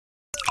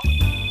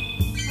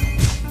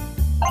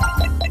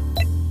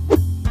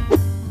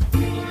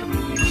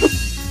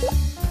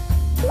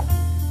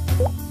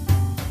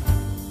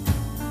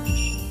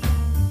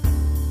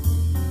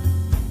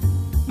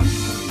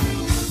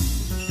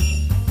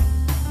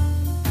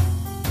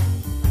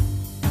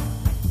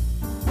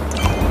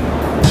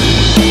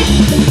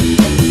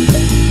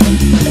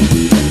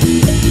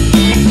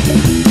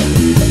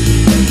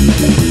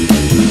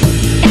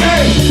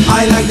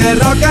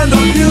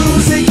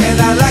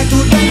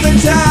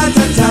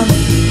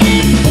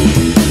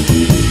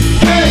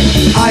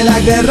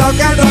like the rock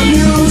and roll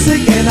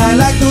music, and I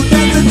like to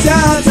dance and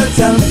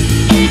cha-cha-cha.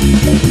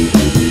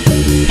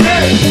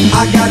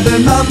 I got the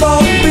mambo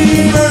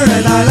fever,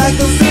 and I like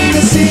to sing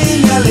a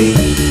sing-a-ling.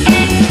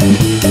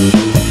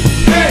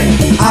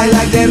 I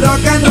like the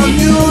rock and roll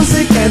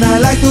music, and I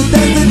like to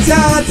dance and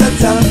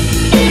cha-cha-cha.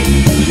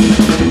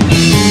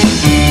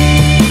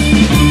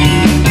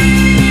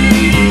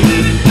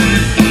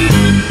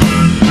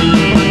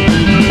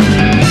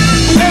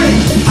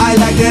 I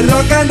like the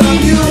rock and roll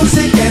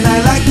music, and I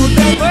like to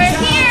dance. We're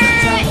here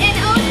in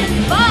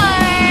Ocean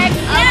Park.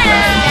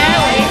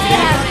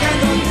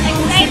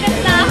 Excited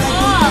na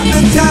ako.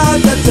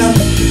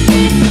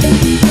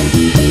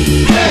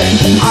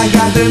 I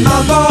got the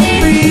mambo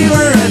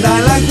fever, and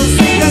I like to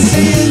sing a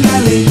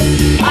sing-a-ling.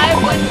 I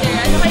wonder,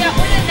 ano kaya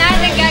una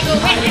natin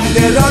gagawin?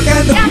 The rock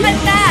and roll.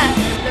 Kakanta!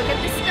 Look at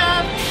the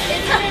stuff.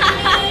 It's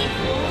me.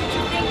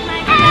 You think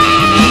like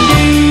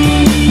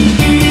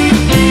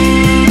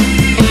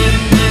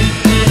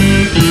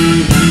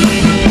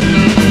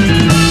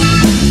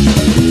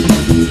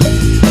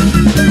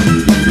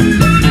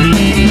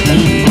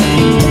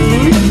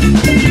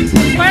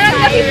parang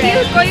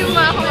nafe-feel ko yung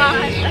mga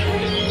kumakanta.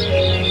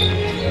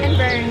 And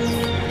burns.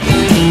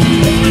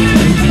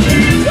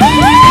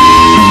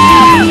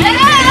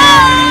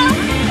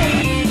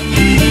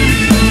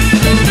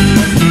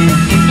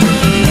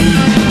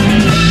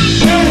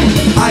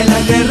 I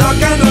like the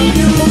rock and roll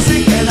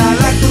music, and I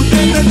like to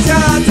dance the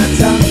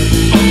cha-cha-cha.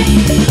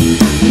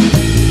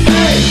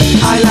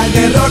 I like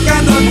the rock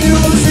and roll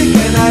music,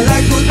 and I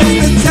like to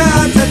dance the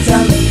cha-cha-cha.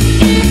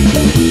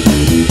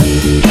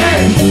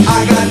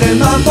 I got the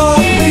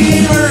mambo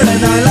fever,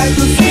 and I like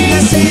to sing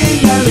a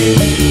sing-a-ling.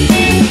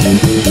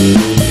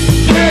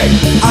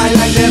 I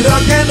like the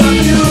rock and roll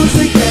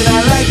music, and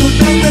I like to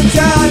dance the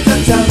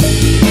cha-cha-cha.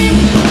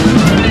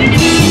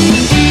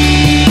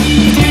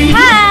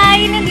 Hi!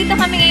 Nandito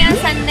kami ngayon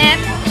sa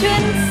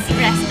Neptune's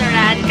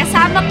Restaurant.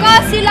 Kasama ko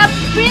sila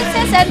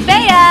Princess and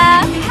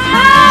Bea.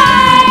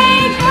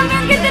 Hi! Grabe,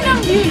 ang ganda ng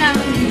view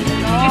namin dito.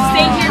 You're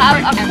staying here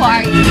Have forever.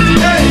 aquarium.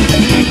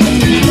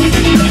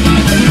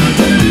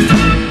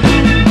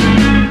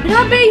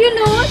 Grabe, you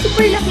know,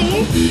 super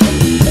laki.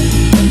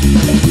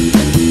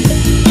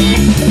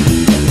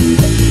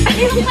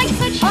 It looks like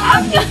such a I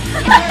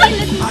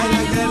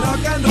like the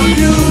rock and roll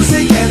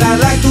music, and I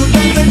like to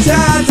dance the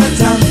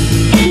cha-cha-cha.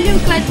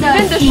 Look at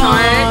that. Ganda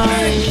short.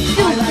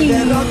 So I like the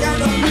cute. rock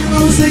and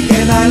roll music,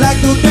 and I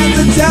like to dance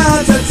the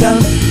cha-cha-cha.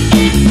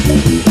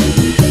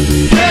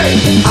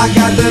 I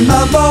got the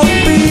mambo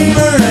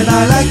fever, and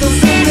I like to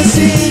sing a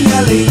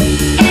sing-a-ling.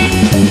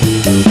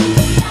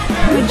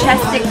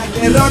 Majestic.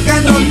 The rock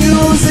and roll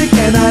music,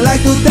 and I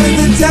like to dance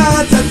the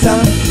cha-cha-cha.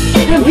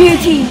 The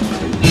beauty.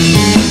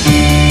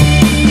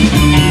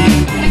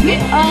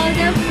 All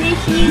the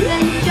fishies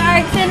and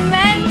sharks and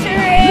manta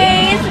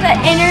rays. The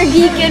inner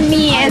geek in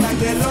me is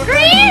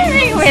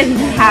screaming with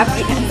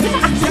happiness.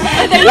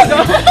 There you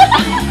go.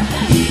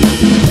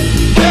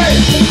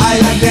 I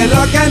like the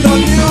rock and roll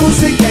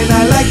music, and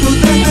I like to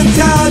dance the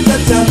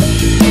cha-cha-cha.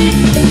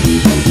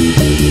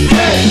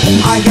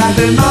 I got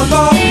the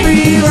mambo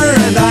fever,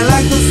 and I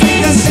like to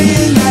sing a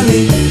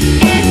sing-a-ling.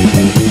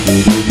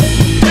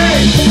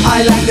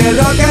 I like the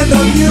rock and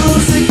roll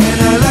music, and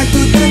I like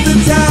to dance the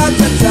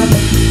cha-cha-cha.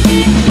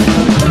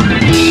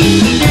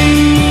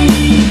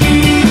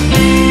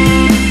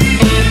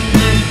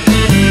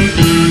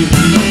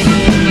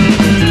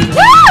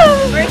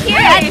 Woo! We're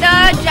here at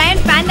the Giant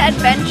Panda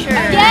Adventure.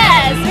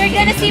 Yes, we're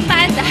gonna see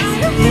pandas.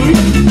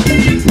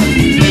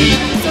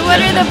 So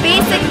what are the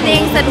basic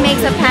things that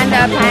makes a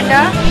panda a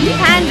panda?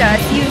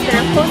 Pandas use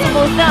their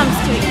opposable thumbs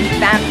to eat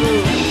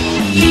bamboo.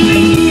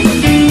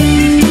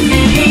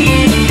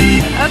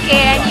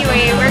 Okay,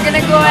 anyway, we're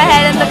gonna go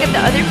ahead and look at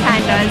the other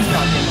pandas.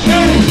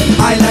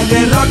 I like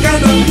the rock and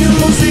roll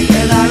music,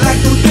 and I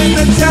like to dance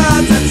the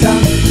cha-cha-cha.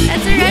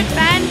 That's a red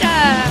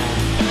panda.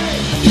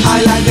 I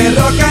like the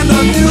rock and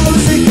roll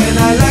music, and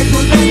I like to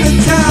dance the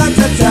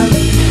cha-cha-cha.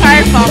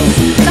 Firefox.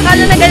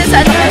 Nakala na ganun sa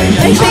ano ko.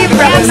 Ay, siya yung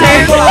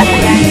browser.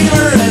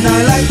 And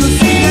I like to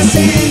sing a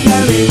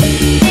sing-a-ling.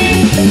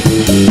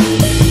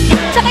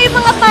 Tsaka yung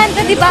mga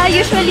panda, di ba?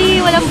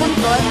 Usually walang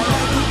buntot.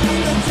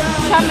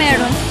 Siya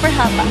meron. Super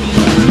haba.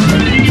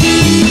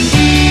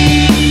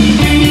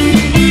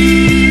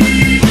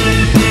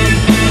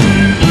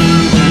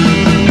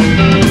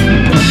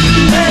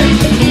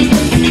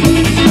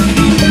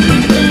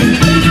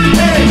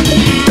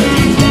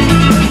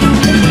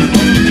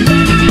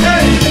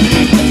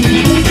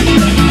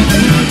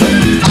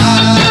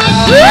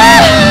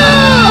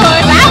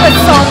 That was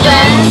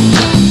something.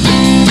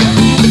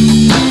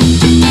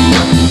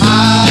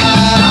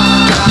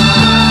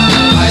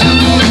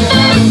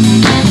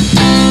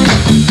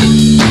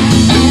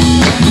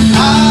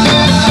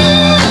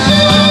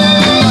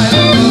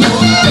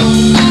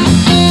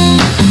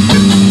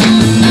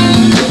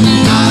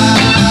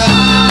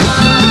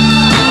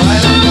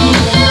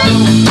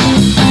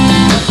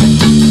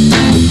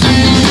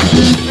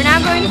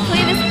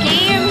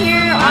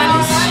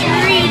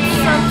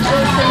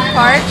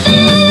 Park.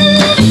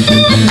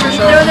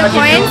 Throw the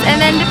coins, and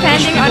then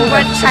depending on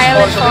what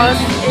child it falls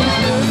into,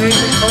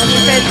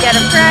 you could get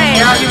a prize.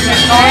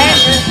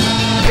 Alright?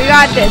 We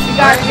got this, we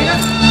got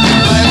this.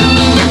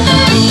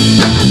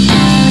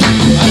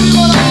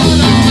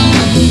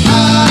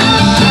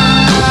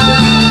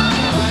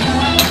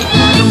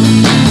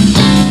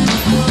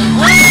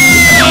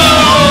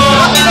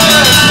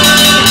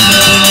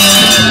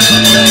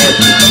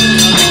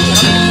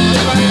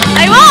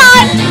 I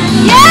won!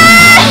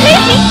 Yay!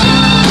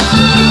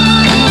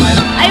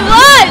 I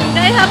won!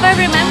 I hope I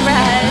remember.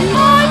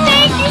 Oh,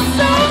 thank you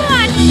so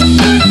much!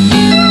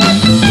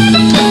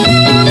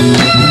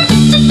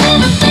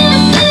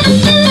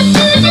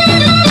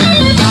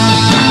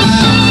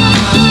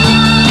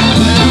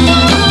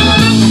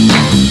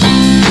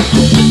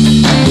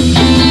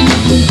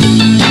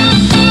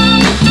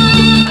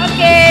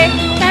 Okay,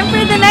 time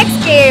for the next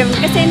game.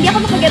 Kasi hindi ako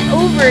makaget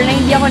over na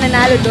hindi ako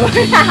nanalo doon.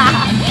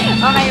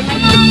 Okay,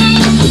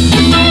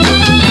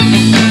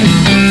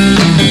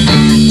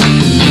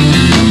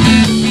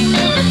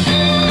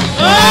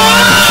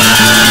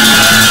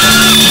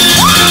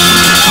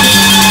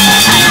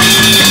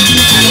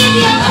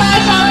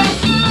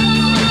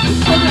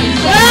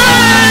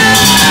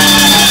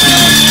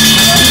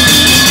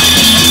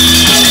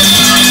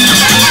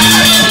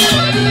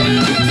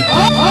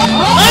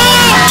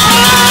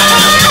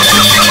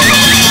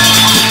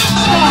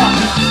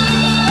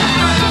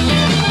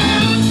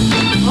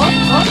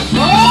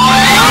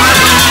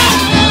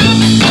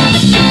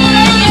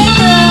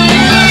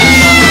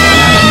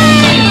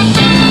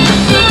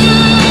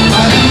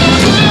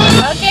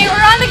 okay,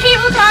 we're on the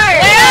cable car.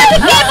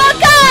 Cable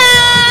car!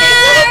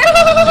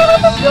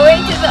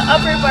 Going to the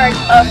upper part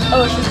of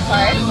Ocean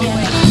Park.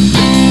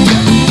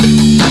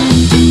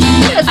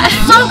 I'm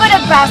so good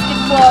at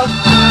basketball.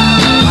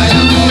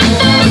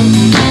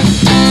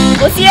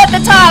 We'll see you at the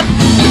top.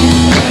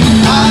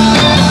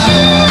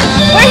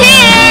 We're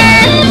here!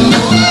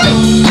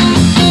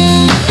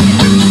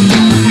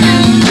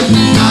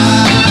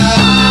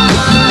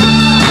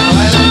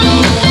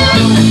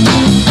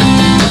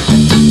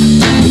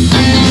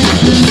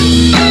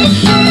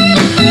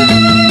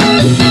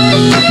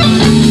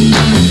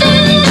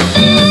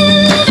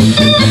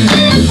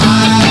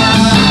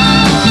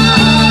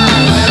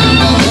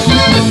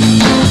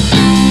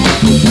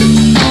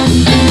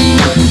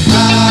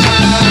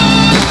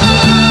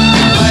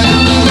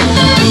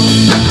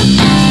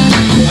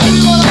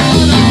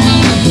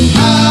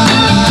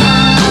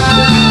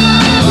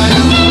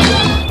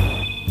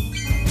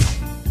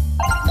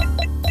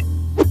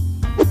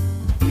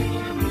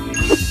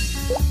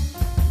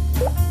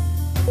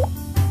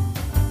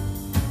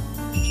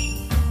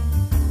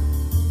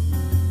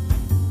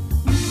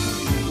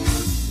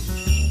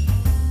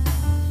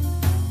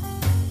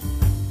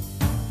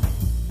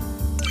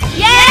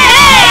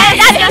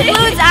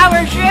 Concludes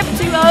our trip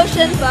to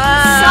Ocean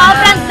Park.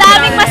 Sobrang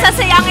daming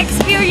masasayang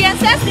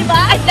experiences, di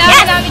ba? Ang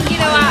dami namin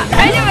ginawa.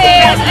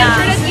 Anyways, I'm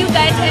sure that you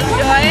guys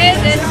enjoyed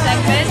this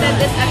segment and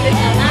this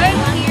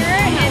episode.